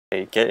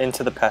Okay, get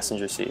into the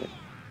passenger seat.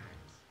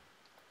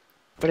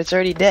 But it's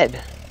already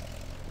dead.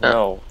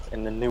 No,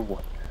 in the new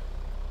one.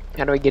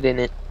 How do I get in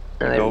it?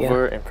 Oh, there Go we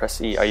over go. and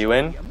press E. Are you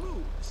in?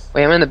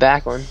 Wait, I'm in the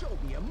back one.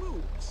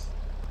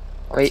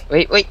 Wait.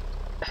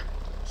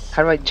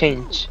 How do I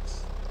change?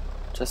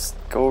 Just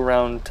go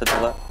around to the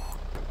left.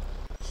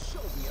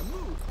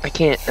 I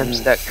can't. I'm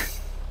stuck.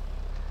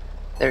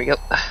 There we go.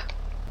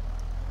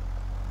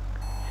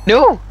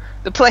 No!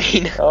 The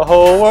plane! The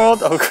whole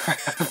world? Oh crap.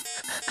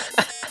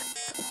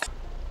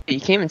 You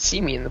can't even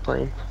see me in the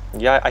plane.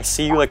 Yeah, I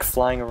see you like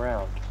flying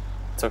around.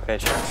 It's okay,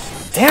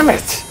 Chad. Damn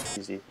it!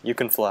 Easy. You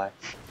can fly.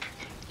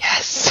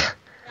 Yes!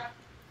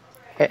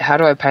 Wait, how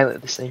do I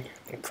pilot this thing?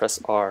 You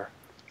press R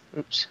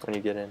Oops. when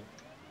you get in.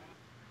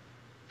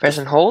 Press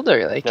and hold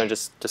or like? No,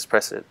 just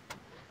press it.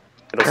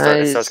 It'll start.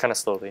 It starts kind of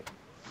slowly.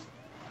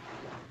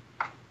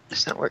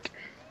 It's not working.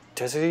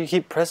 Just you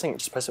keep pressing it.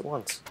 Just press it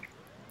once.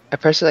 I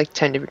pressed it like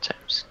 10 different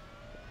times.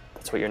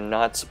 That's what you're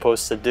not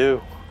supposed to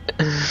do.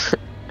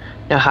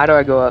 Now how do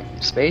I go up?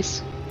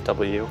 Space?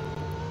 W.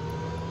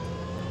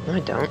 No,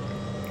 I don't.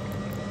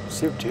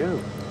 Yes, you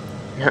do.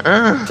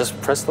 Nuh-uh. Just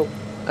press the.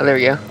 Oh, there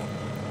we go.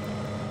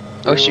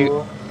 Oh shoot.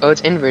 Oh, it's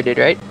inverted,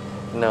 right?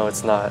 No,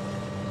 it's not.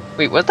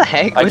 Wait, what the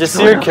heck? I What's just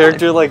see your going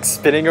character like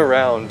spinning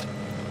around.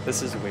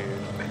 This is weird.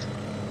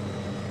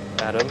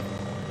 Adam?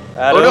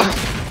 Adam?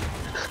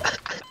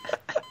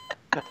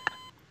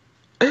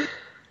 Oh, no.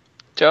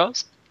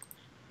 Charles?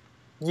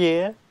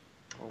 Yeah.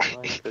 Oh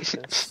my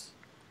goodness.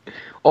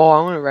 Oh,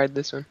 I want to ride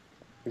this one.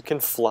 You can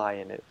fly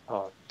in it.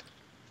 Oh.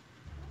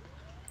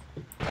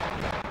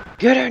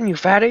 Get in, you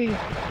fatty!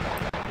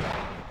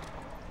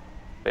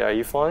 Wait, are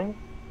you flying?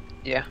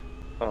 Yeah.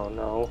 Oh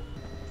no.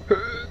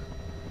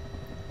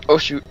 Oh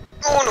shoot.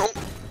 Oh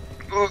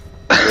no!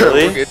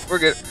 Really? We're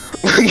good.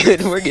 We're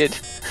good. We're good.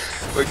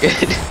 We're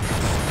good.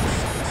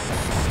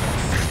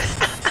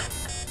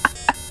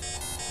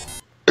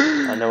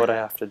 I know what I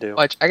have to do.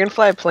 Watch, I can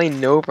fly a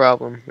plane no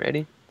problem.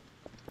 Ready?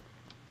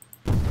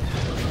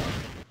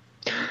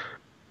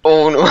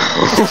 Oh no!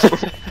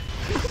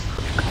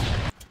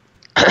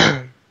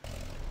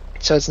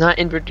 So it's not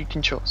inverted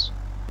controls.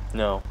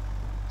 No.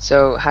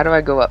 So how do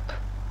I go up?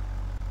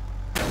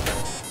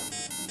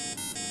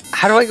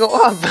 How do I go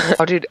up?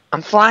 Oh dude,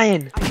 I'm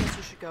flying! I guess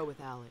you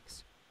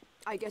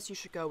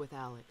should go with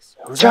Alex.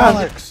 Who's Charles.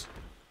 Alex?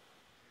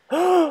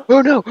 Oh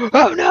no!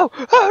 Oh no!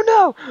 Oh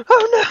no!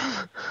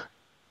 Oh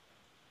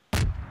no!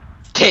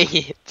 Dang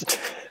it!